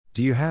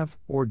Do you have,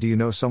 or do you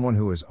know someone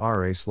who has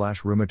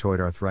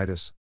RA/rheumatoid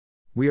arthritis?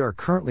 We are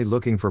currently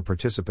looking for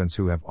participants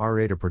who have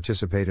RA to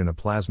participate in a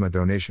plasma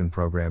donation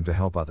program to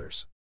help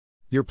others.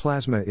 Your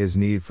plasma is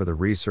needed for the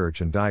research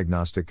and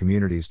diagnostic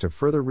communities to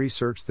further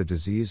research the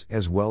disease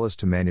as well as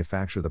to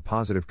manufacture the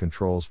positive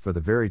controls for the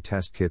very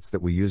test kits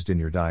that we used in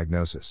your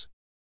diagnosis.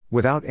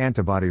 Without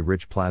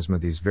antibody-rich plasma,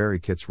 these very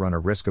kits run a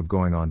risk of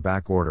going on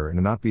back order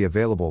and not be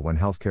available when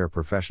healthcare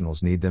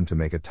professionals need them to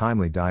make a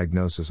timely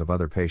diagnosis of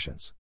other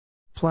patients.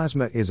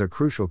 Plasma is a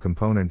crucial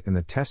component in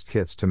the test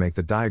kits to make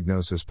the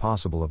diagnosis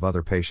possible of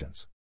other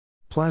patients.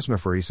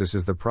 Plasmapheresis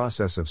is the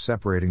process of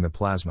separating the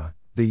plasma,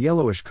 the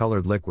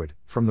yellowish-colored liquid,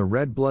 from the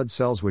red blood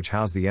cells which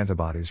house the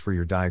antibodies for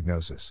your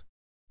diagnosis.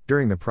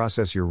 During the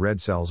process, your red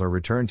cells are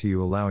returned to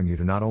you, allowing you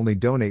to not only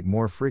donate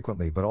more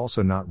frequently but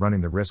also not running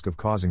the risk of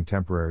causing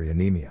temporary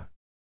anemia.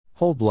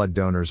 Whole blood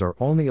donors are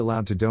only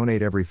allowed to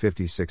donate every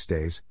 56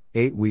 days,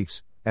 8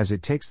 weeks, as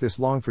it takes this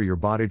long for your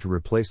body to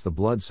replace the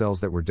blood cells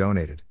that were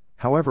donated.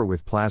 However,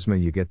 with plasma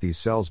you get these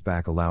cells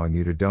back, allowing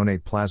you to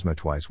donate plasma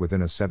twice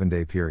within a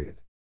 7-day period.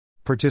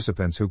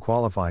 Participants who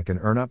qualify can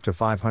earn up to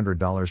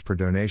 $500 per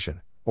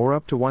donation, or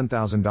up to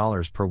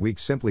 $1,000 per week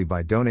simply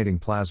by donating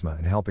plasma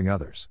and helping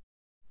others.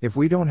 If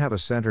we don't have a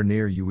center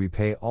near you, we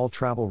pay all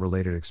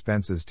travel-related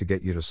expenses to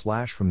get you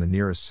to / from the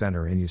nearest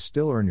center, and you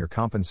still earn your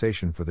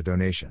compensation for the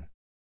donation.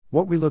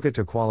 What we look at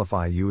to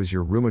qualify you is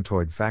your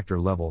rheumatoid factor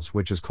levels,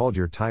 which is called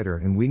your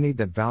titer, and we need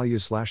that value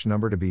 /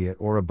 number to be at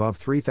or above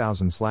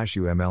 3000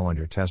 /UML on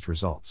your test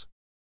results.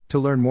 To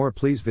learn more,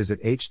 please visit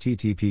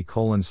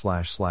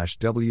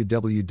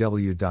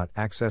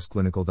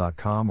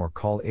http://www.accessclinical.com or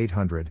call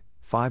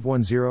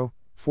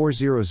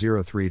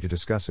 800-510-4003 to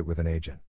discuss it with an agent.